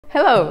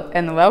Hello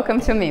and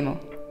welcome to Mimo.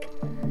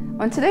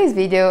 On today's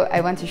video,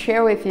 I want to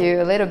share with you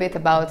a little bit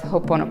about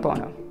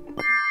Ho'oponopono.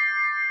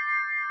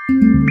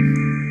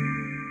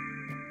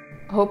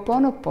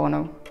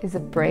 Ho'oponopono is a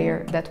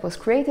prayer that was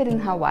created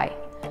in Hawaii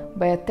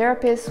by a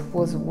therapist who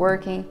was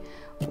working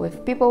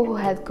with people who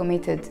had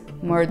committed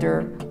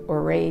murder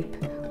or rape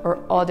or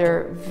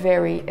other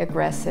very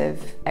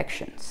aggressive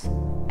actions.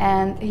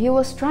 And he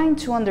was trying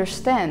to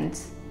understand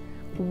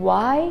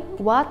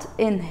what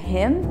in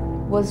him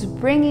was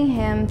bringing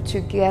him to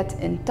get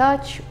in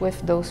touch with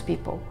those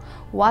people.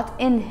 What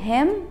in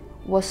him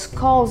was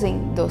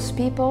causing those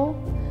people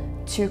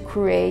to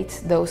create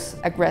those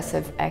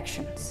aggressive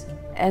actions.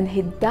 And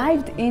he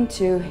dived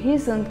into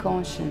his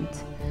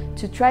unconscious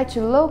to try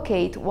to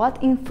locate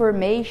what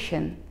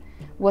information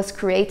was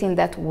creating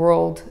that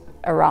world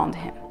around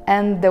him.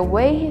 And the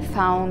way he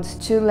found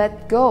to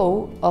let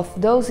go of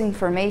those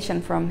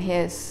information from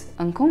his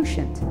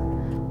unconscious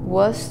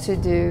was to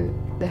do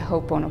the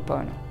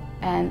Ho'oponopono.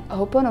 And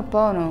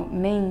Ho'oponopono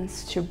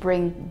means to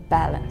bring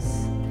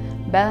balance.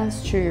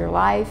 Balance to your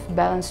life,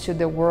 balance to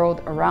the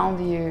world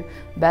around you,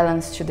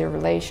 balance to the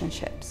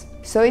relationships.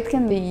 So it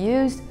can be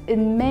used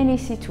in many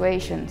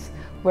situations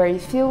where you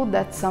feel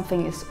that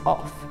something is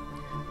off,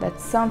 that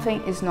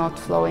something is not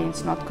flowing,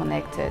 it's not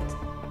connected.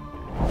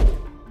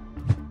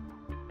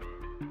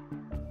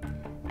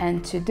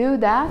 And to do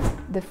that,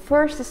 the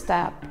first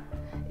step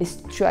is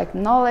to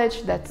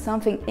acknowledge that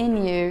something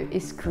in you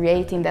is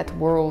creating that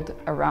world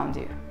around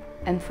you.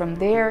 And from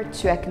there,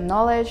 to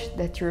acknowledge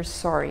that you're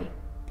sorry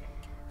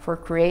for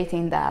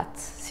creating that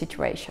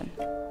situation.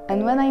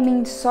 And when I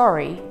mean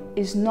sorry,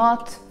 is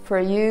not for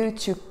you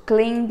to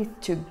cling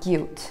to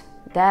guilt.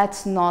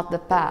 That's not the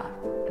path.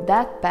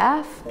 That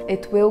path,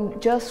 it will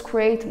just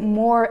create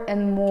more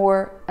and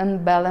more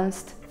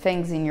unbalanced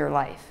things in your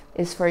life.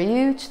 It's for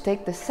you to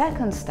take the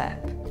second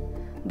step.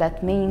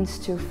 That means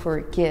to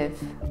forgive.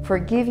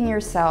 Forgiving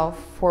yourself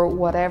for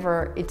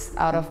whatever it's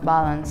out of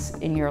balance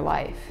in your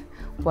life.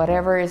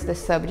 Whatever is the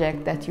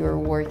subject that you're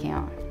working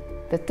on.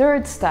 The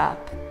third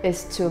step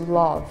is to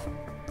love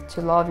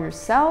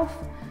yourself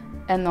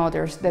and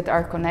others that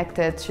are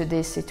connected to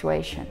this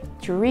situation.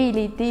 To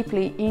really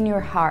deeply in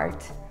your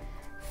heart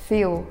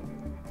feel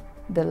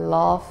the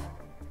love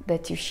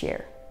that you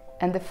share.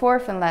 And the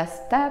fourth and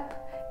last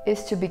step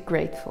is to be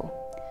grateful.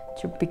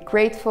 To be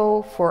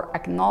grateful for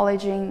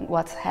acknowledging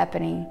what's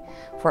happening,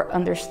 for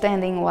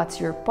understanding what's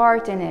your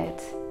part in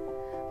it,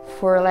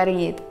 for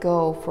letting it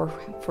go, for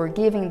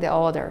forgiving the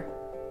other,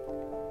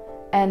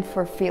 and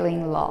for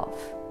feeling love,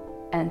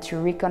 and to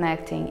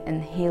reconnecting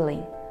and healing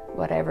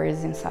whatever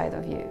is inside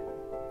of you,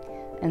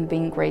 and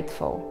being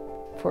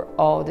grateful for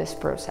all this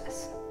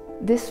process.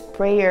 This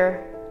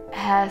prayer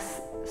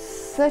has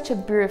such a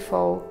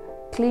beautiful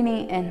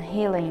cleaning and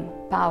healing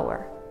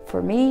power.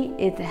 For me,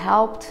 it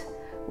helped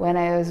when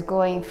I was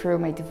going through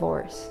my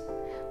divorce,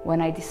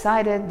 when I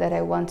decided that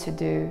I want to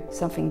do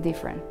something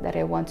different, that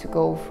I want to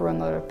go for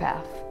another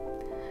path.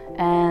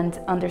 And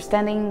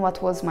understanding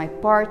what was my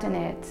part in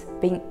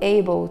it, being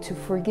able to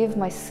forgive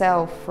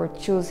myself for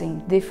choosing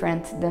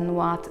different than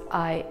what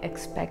I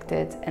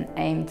expected and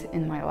aimed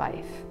in my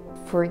life.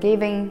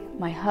 Forgiving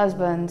my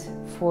husband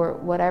for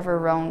whatever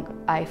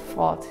wrong I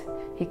thought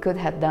he could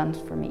have done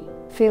for me.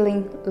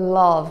 Feeling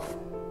love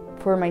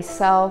for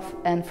myself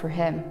and for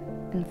him.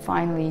 And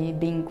finally,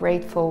 being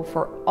grateful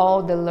for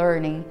all the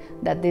learning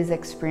that these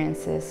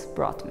experiences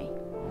brought me.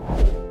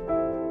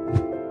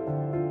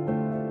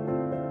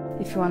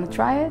 If you want to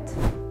try it,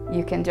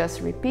 you can just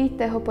repeat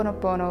the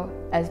Ho'oponopono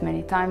as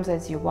many times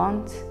as you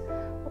want,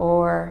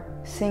 or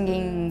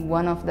singing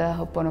one of the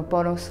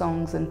Ho'oponopono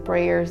songs and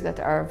prayers that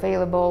are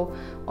available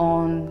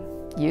on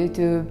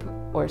YouTube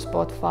or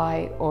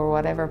Spotify or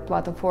whatever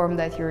platform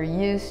that you're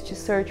used to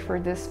search for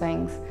these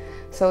things.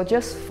 So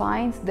just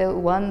find the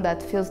one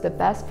that feels the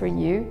best for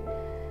you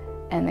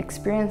and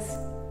experience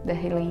the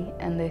healing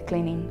and the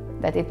cleaning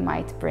that it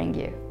might bring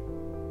you.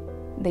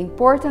 The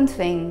important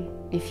thing,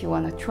 if you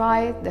want to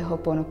try the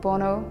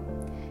Ho'oponopono,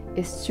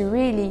 is to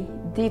really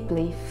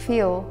deeply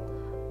feel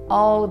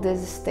all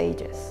these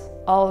stages,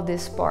 all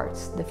these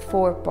parts, the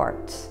 4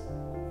 parts.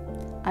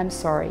 I'm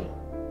sorry.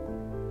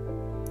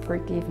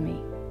 Forgive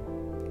me.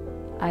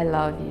 I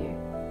love you,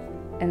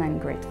 and I'm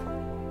grateful.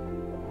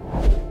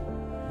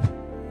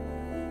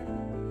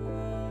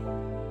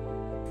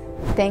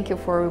 Thank you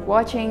for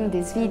watching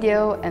this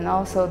video and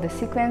also the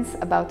sequence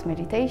about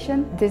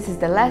meditation. This is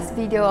the last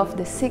video of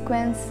the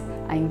sequence.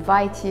 I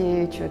invite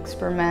you to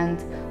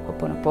experiment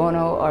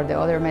Ho'oponopono or the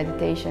other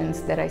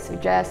meditations that I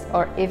suggest,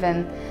 or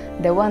even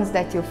the ones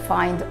that you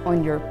find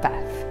on your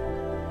path.